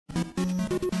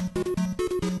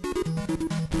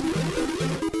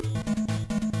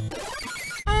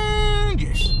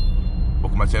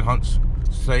St Hunt's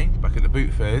today, back at the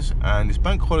boot fairs, and it's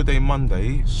bank holiday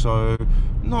Monday, so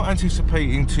not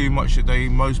anticipating too much today.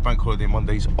 Most bank holiday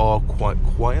Mondays are quite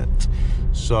quiet,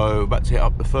 so about to hit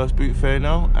up the first boot fair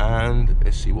now, and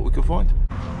let's see what we can find.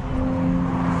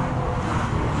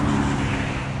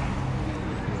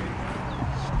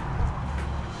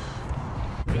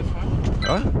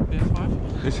 Huh?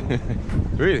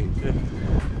 Really? Yeah.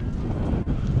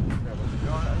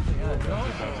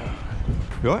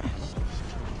 You alright?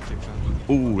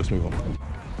 Ooh, let's move on. No,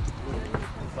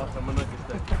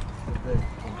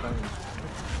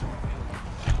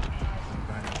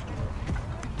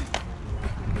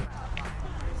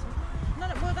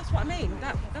 well, that's what I mean.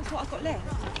 That's what I've got left.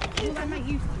 All that make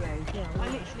use of you. Yeah. I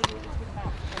literally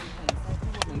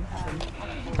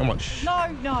How much? No.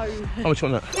 How much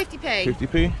on that? 50p.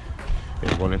 50p?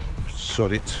 Yeah, go on in.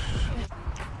 Sod it.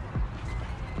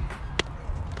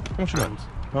 How much on that?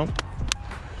 Pound?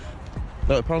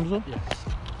 That a pound as well? Yes.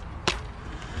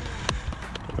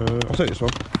 I'll take this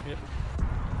one. Yep.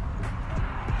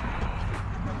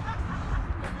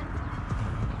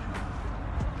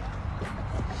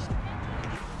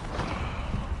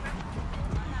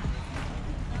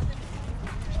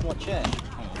 What chair?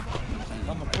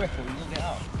 I'm a cripple, you get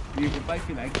up. You can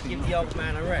bacon eggs. Give the old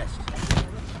man a rest.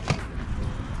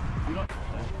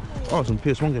 Oh, some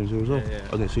PS1 games here as well. Yeah.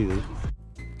 I didn't see those.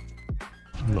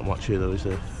 Not much here though, is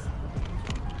there?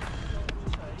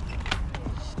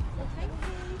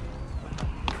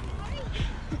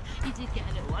 You did get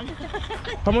a little one.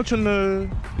 How much on the...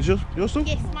 Is yours still?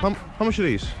 Yes, mine. How much are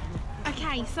these?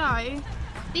 Okay, so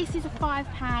this is a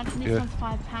 £5 and this one's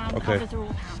 £5. Okay. Others are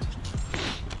all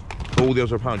 £1. All the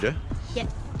others are a pound, yeah? Yep,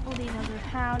 all these others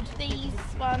are £1. These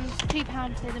ones,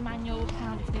 £2 for the manual,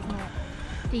 £1 if there's more.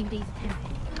 DVDs are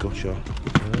 10p. Gotcha.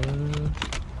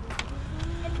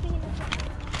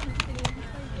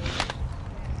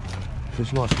 If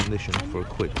it's nice condition for a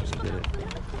quick, let's get it.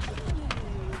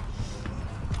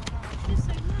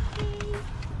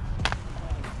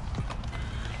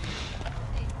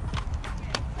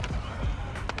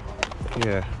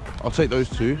 Yeah, I'll take those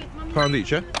two. £1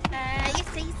 each, yeah? Yes,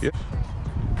 please. Yep.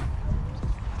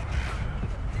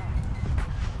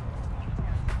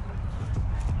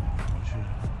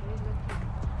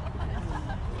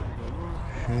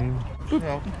 Good.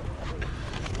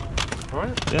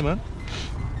 Alright? Yeah, man.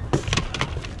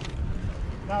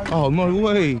 Oh, no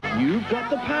way. You've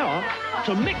got the power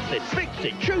to mix it, fix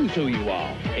it, choose who you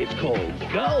are. It's called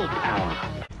girl power.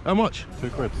 How much?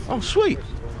 £2. Oh, sweet.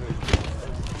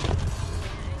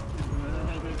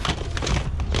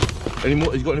 Any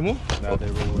more? Has you got any more? No, they're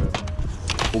all...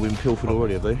 All been pilfered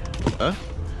already, have they? Huh?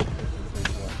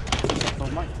 Oh,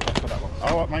 mate, that's for that one.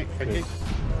 Alright, mate, thank you.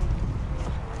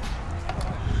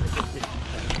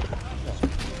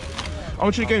 How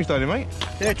much are the games down here, mate?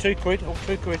 Yeah, £2, all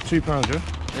 £2. £2, yeah?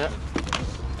 Yeah.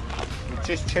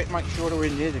 Just check, make sure they're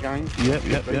in there, the games. Yep.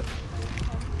 We're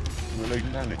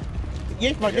leaving down there.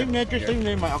 Yes, mate, leave them there, just leave them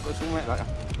there, mate. I've got some out later.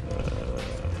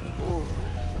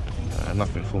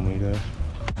 Nothing for me there.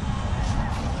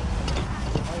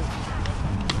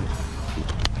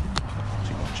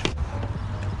 Too much.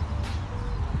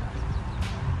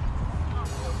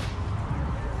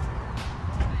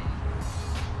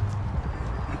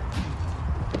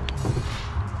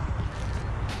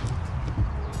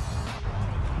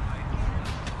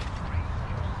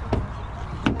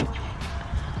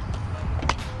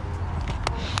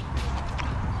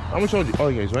 How much are the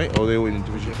games, mate? Or are they all in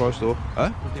individual price or? Huh?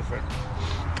 Different.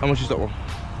 How much is that one?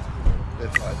 They're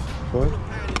 £5. £5?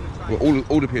 Well,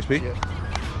 all the PSP? Yeah.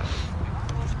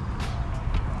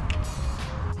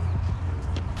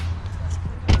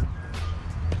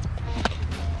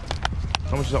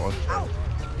 How much is that one?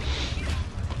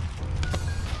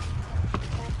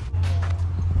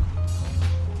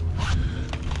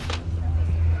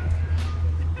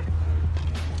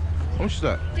 How much is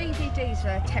that? DVDs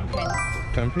are 10p.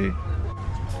 10p?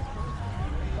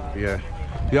 Yeah.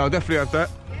 Yeah, I'll definitely have that.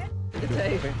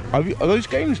 Are those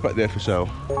games back there for sale?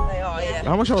 They are, yeah.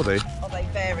 How much are they? Oh, they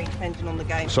vary depending on the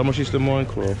game. So how much is the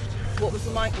Minecraft? What was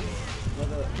the mic?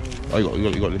 Oh,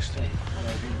 you got a list.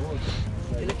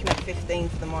 You're looking at 15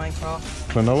 for the Minecraft.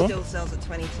 Clonoa? Still sells at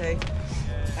 22.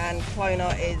 And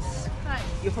Clona is,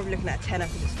 you're probably looking at a tenner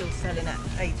because it's still selling at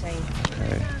 18.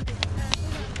 Okay.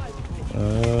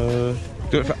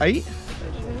 Do it for 8?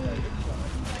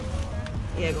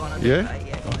 Yeah, go on. Yeah? 8,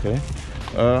 yeah. Okay.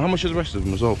 How much is the rest of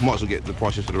them as well? Might as well get the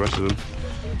prices for the rest of them.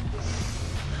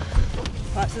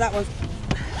 Right, so that was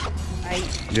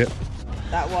 8. Yep.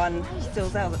 That one still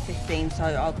sells at 15, so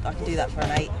I can do that for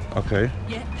an 8. Okay.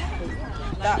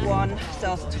 That one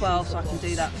sells at 12, so I can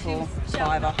do that for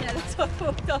 £5.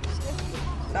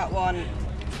 That one,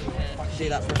 I can do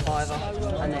that for a £5.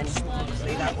 And then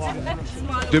obviously that one.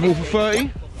 Do them all for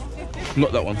 30?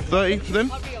 Not that one. 30 for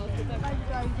them?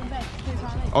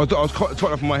 I was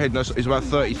typing up in my head, it's about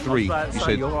 33. You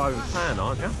said you're over a fan,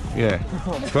 aren't you? Yeah.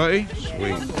 30?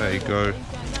 Sweet. There you go.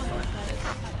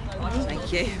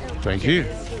 Thank you. Thank you.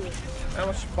 How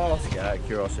much basket out of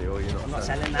curiosity, or you're not? I'm not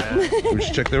selling that. We'll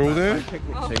just check they're all there.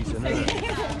 Picnic season, isn't it?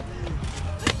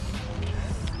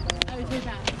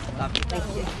 Lovely, thank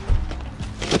you.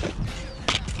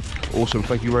 Awesome,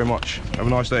 thank you very much. Have a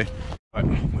nice day. Right,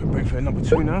 we're at boot fair number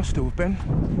 2 now, still with Ben.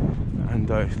 And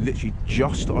it's literally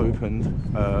just opened.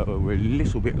 We're a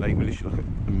little bit late, we're literally like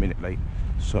a minute late.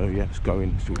 So yeah, let's go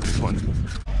in, see what we can find.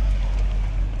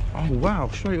 Oh wow,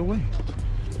 straight away.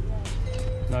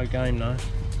 No game, no.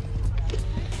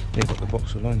 Yeah, got the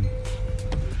box alone.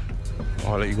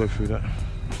 I'll let you go through that.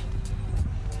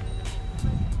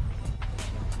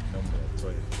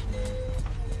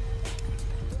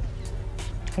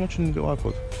 How much on the little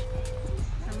iPod?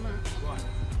 How much?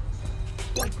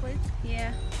 4 quid?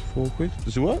 Yeah. 4 quid?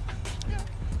 Does it work?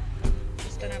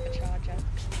 Just don't have a charger.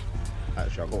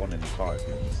 Actually, I've got one in the car if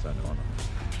you want to turn it on.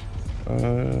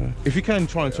 If you can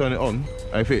try and turn it on,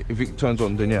 and if it turns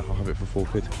on, then yeah, I'll have it for 4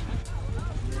 quid.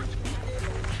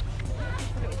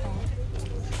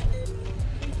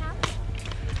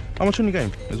 How much on the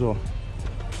game as well?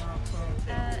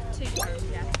 £2,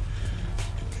 yeah.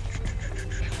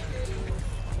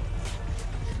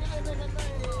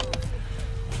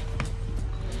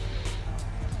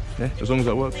 Yeah, as long as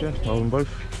that works, yeah, I'll have them both.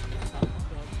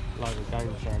 Load of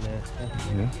games down there.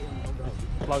 Yeah.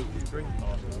 Float drink.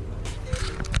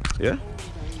 Yeah?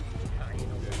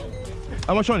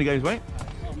 How much on the games, mate?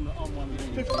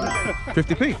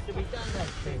 50p.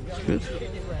 That's good.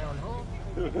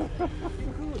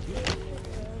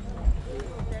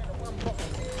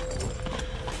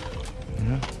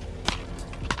 Yeah.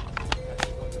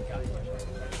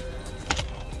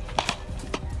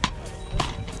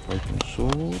 Open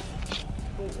sword.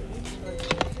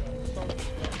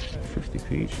 50p,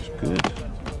 which is good.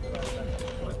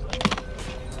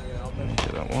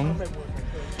 Get that one.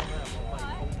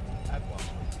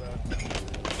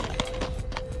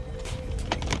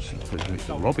 Let's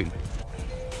the Robin.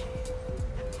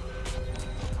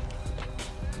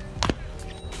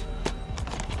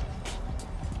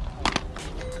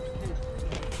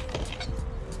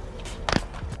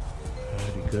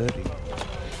 Hurdy-gurdy.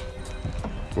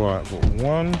 Right, what?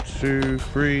 1, 2,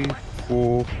 3,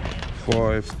 4,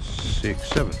 5, 6,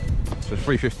 7. So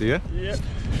 350, yeah? Yep.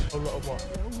 A lot of what?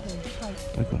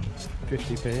 Okay.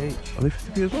 50p each. Are they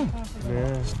 50p as well?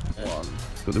 Yeah.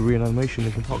 Got the reanimation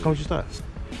Lincoln Park. How much is that?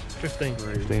 15.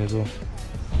 15 as well.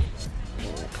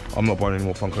 I'm not buying any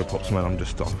more Funko Pops, man. I'm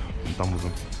just I'm done with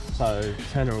them. So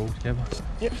 10 all together.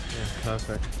 Yep. Yeah,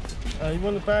 perfect. You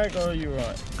want a bag or are you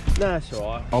right? Nah, it's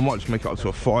alright. I might just make it up to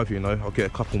a 5, you know. I'll get a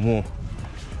couple more.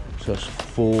 So that's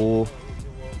 4.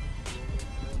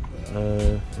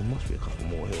 There must be a couple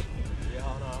more here. Yeah, I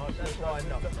know. That's why I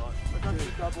end up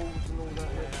like doubles and all that.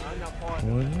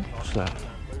 What's that?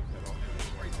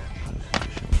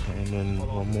 And then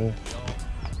one more.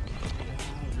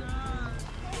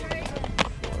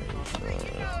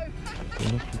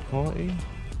 Lucky Party?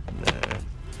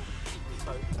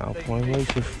 Nah. Alpine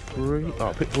Race for 3.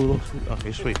 Oh, Pitbull lost.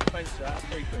 Okay, sweet.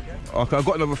 Okay, I've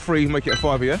got another 3, make it a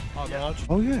 5, yeah?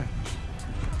 Oh, yeah.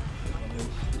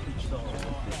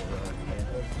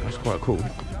 That's quite cool.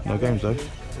 No games though.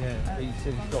 Yeah, he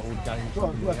said he's got all the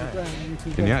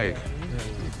games in the attic.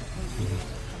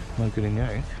 No good in the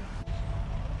attic.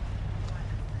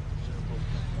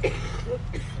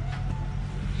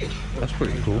 That's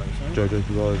pretty cool. JoJo's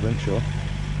Bizarre Adventure.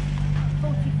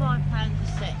 £45 a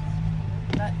set,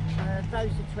 but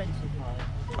those are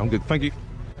 25. I'm good, thank you.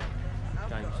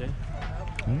 games in.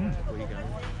 Mm. Where you going?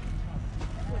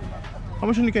 How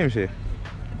much in the games here?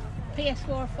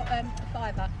 PS4 a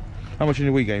 £5. How much in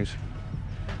the Wii games?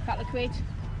 A couple of quid.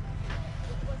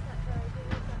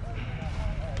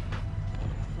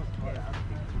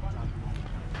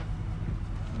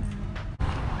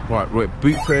 Right, we're at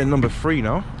boot fair number 3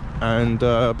 now, and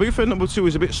boot fair number 2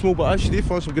 is a bit small, but I actually did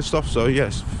find some good stuff, so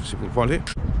yes, see if we can find it.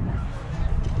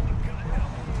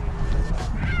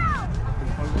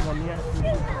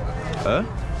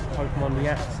 Pokemon the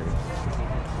Axie.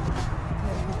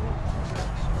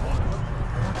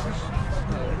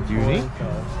 Unique.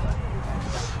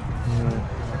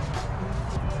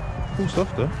 Cool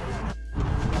stuff though.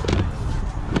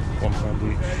 £1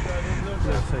 each.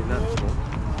 seen that before.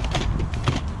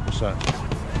 What's that?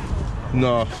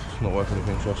 No, it's not worth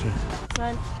anything, trust me.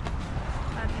 Fine.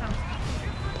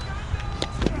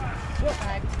 What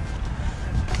bag?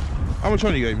 How much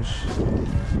are your games?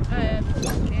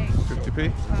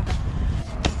 50p. 50p?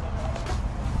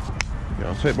 Yeah,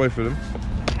 I'll take both of them.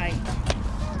 Okay.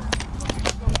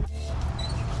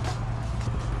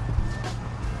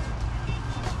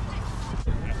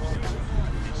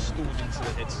 Stored into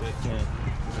the headset. Yeah.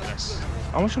 That's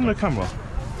How much on the camera?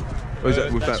 Or is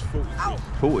that with that's that?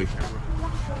 40. 40?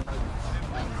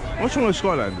 How much on those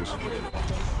Skylanders?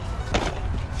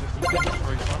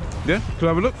 Yeah? Can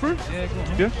I have a look through? Yeah, go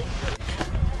on. Yeah?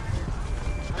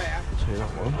 See that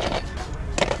one.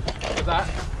 For that,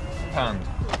 pound.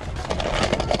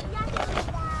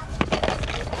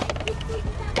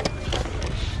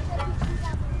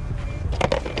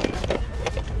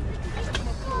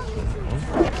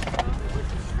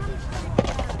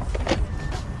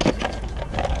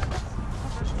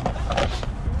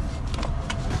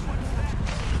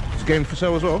 Is the game for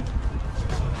sale as well?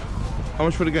 How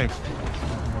much for the game?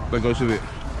 That goes with it.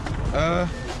 I'll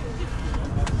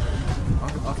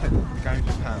take the game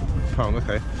for pound. Pound,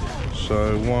 okay.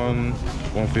 So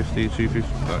 150, 250,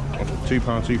 no, £2,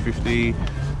 250.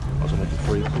 I was on for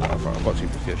free. Cool. I've got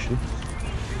 250 actually.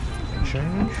 And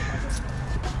change.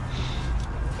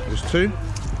 There's 2.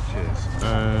 Cheers.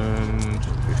 And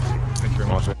 50. Thank you very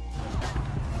much. Nice.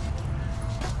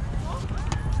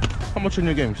 How much on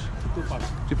your games?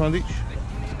 £2 each?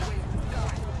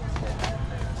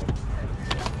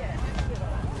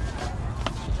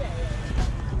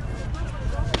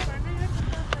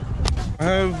 I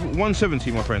have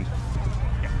 170, my friend.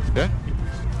 Yeah?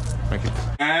 Thank you.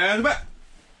 And we're back.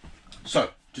 So,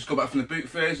 just got back from the boot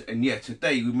fairs, and yeah,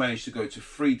 today we managed to go to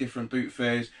 3 different boot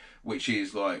fairs, which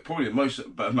is like probably the most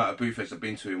amount of boot fairs I've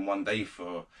been to in one day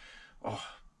for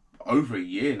over a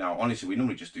year now. Honestly, we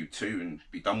normally just do 2 and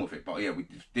be done with it, but yeah, we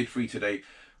did 3 today.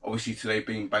 Obviously, today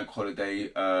being bank holiday,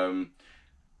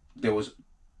 there was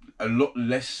a lot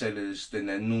less sellers than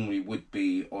there normally would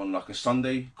be on like a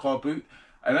Sunday car boot.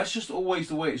 And that's just always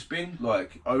the way it's been.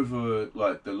 Like over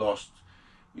like the last,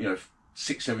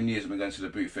 6-7 years I've been going to the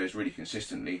boot fairs really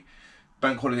consistently.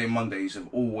 Bank holiday Mondays have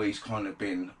always kind of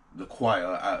been the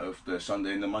quieter out of the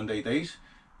Sunday and the Monday days.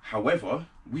 However,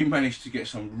 we managed to get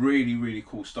some really, really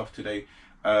cool stuff today.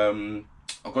 I'll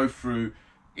go through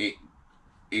it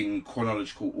in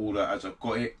chronological order as I've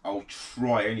got it. I'll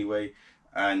try anyway.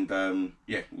 And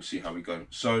yeah, we'll see how we go.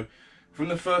 So, from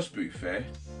the first boot fair,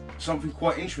 something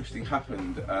quite interesting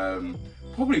happened,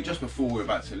 probably just before we were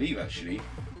about to leave actually.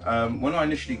 When I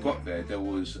initially got there, there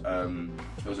was a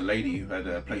lady who had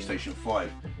a PlayStation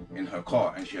 5 in her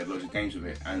car and she had loads of games with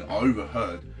it, and I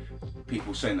overheard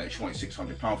people saying that she wanted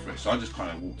 £600 for it. So I just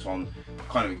kind of walked on,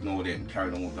 kind of ignored it and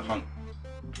carried on with the hunt.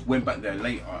 Went back there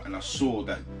later and I saw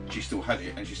that she still had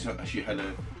it, and she had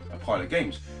a pile of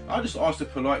games. I just asked her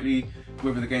politely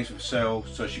whether the games were for sale,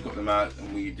 so she got them out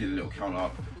and we did a little count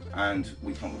up and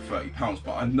we come up with £30.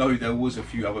 But I know there was a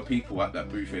few other people at that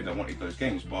booth here that wanted those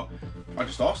games, but I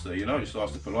just asked her, just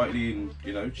asked her politely, and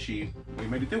we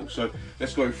made a deal. So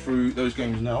let's go through those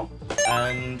games now,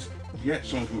 and yeah,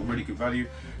 some of them were really good value.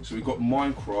 So we've got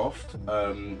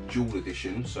Minecraft Dual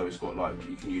Edition, so it's got like,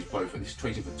 you can use both, and this is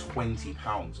trading for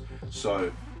 £20.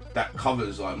 So that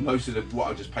covers like most of what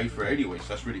I just paid for it anyway, so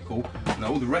that's really cool. Now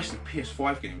all the rest are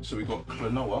PS5 games. So we've got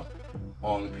Klonoa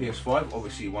on the PS5,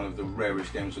 obviously one of the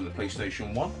rarest games on the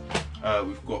PlayStation 1.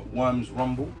 We've got Worms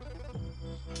Rumble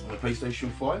on the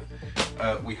PlayStation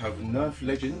 5. We have Nerf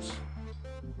Legends,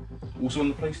 also on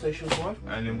the PlayStation 5.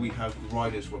 And then we have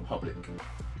Riders Republic.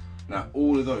 Now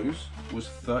all of those was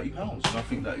 £30, and I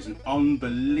think that is an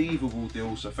unbelievable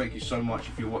deal. So thank you so much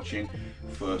if you're watching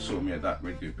for sorting me out that,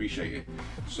 really do appreciate it.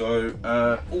 So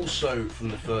also from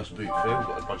the first boot fair, we've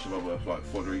got a bunch of other like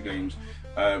foddery games.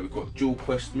 We've got Dual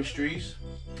Quest Mysteries,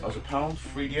 that was £1,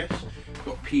 3DS. We've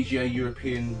got PGA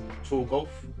European Tour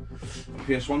Golf on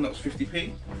PS1, that was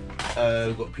 50p.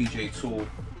 We've got PGA Tour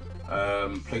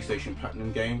PlayStation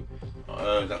Platinum game,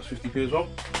 that was 50p as well.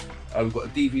 We've got a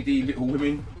DVD Little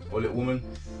Women, or Little Woman,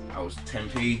 that was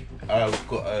 10p. We've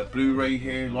got a Blu-ray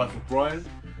here, Life of Brian,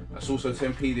 that's also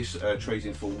 10p. This trades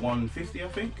in for 150, I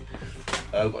think.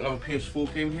 We've got another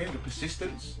PS4 game here, The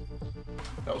Persistence,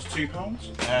 that was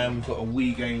 £2. And we've got a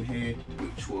Wii game here,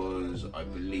 which was, I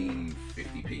believe,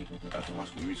 50p. That's a High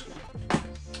School Musical.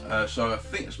 So I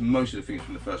think that's most of the things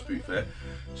from the first boot fair.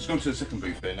 Just going to the second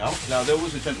boot fair now. Now there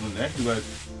was a gentleman there who had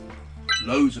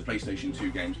loads of PlayStation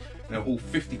 2 games. They're all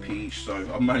 50p each, so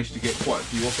I managed to get quite a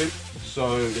few off him.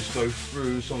 So let's go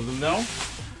through some of them now.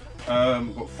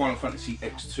 We've got Final Fantasy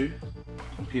X2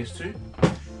 on PS2.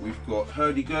 we've got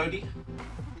hurdy-gurdy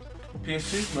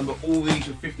PS2. Remember, all these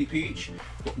are 50p each.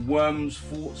 Got Worms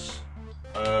Forts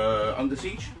Under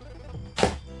Siege.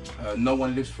 No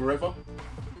One Lives Forever.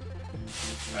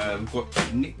 We've got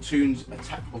Nicktoons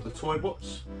Attack of the Toy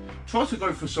Bots. Try to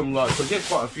go for some, like, so there's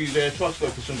quite a few there. Try to go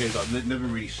for some games that I never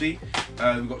really see.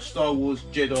 We've got Star Wars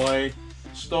Jedi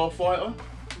Starfighter,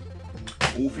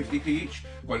 all 50p each.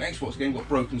 Got an Xbox game, got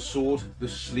Broken Sword, The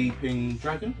Sleeping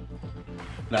Dragon.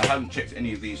 Now, I haven't checked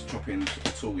any of these drop-ins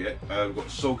at all yet. We've got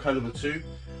Soul Calibur 2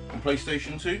 on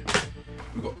PlayStation 2.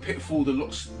 We've got Pitfall the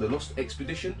Lost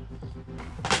Expedition.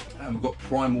 And we've got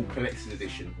Primal Collector's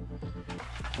Edition,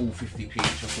 all 50p each. I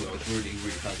thought that was really,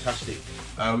 really fantastic.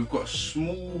 We've got a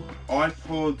small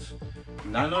iPod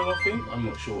Nano, I think. I'm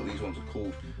not sure what these ones are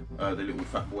called, the little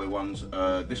fat boy ones.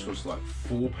 This was like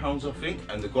 £4, I think,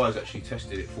 and the guys actually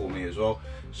tested it for me as well.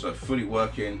 So fully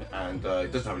working, and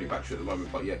it doesn't have any battery at the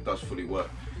moment, but yeah, it does fully work.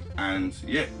 And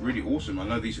yeah, really awesome. I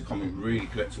know these are coming really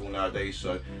collectible nowadays,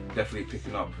 so definitely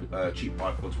picking up cheap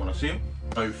iPods when I see them.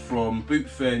 So from Boot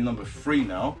Fair number 3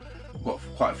 now, we've got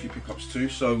quite a few pickups too.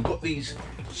 So we've got these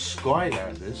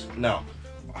Skylanders. Now,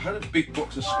 I had a big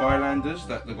box of Skylanders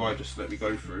that the guy just let me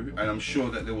go through, and I'm sure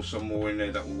that there was some more in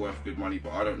there that were worth good money,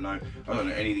 but I don't know. I don't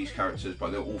know any of these characters,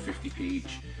 but they're all 50p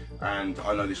each. And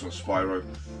I know this one's Spyro.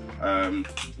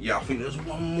 Yeah, I think there's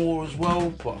one more as well,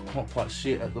 but I can't quite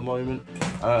see it at the moment.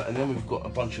 And then we've got a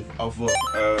bunch of other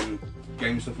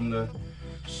games from the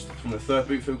third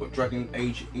boot fair. We've got Dragon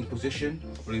Age Inquisition.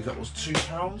 I believe that was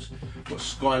 £2. We've got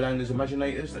Skylanders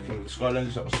Imaginators. That came with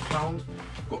Skylanders. That was £1.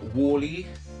 We've got Wall-E.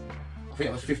 I think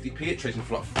that was 50p. It trades in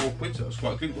for like £4, so that was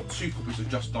quite good. We've got 2 copies of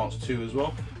Just Dance 2 as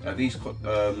well. These,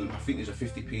 I think these are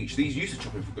 50p each. These used to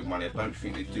chop in for good money. I don't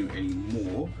think they do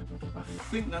anymore. I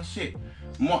think that's it.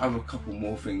 Might have a couple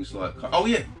more things like, oh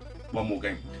yeah, one more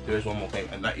game. There is one more game,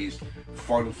 and that is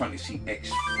Final Fantasy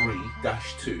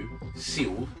X3-2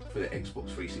 sealed for the Xbox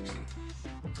 360.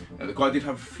 Now the guy did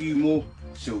have a few more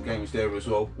sealed games there as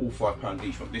well, all £5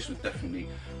 each, but this was definitely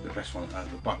the best one out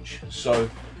of the bunch. So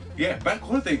yeah, Bank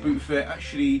Holiday Boot Fair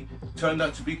actually turned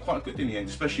out to be quite good in the end,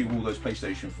 especially with all those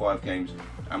PlayStation 5 games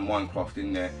and Minecraft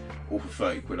in there, all for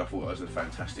 30 quid. I thought that was a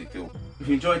fantastic deal. If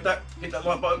you enjoyed that, hit that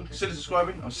like button, consider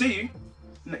subscribing. I'll see you in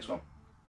the next one.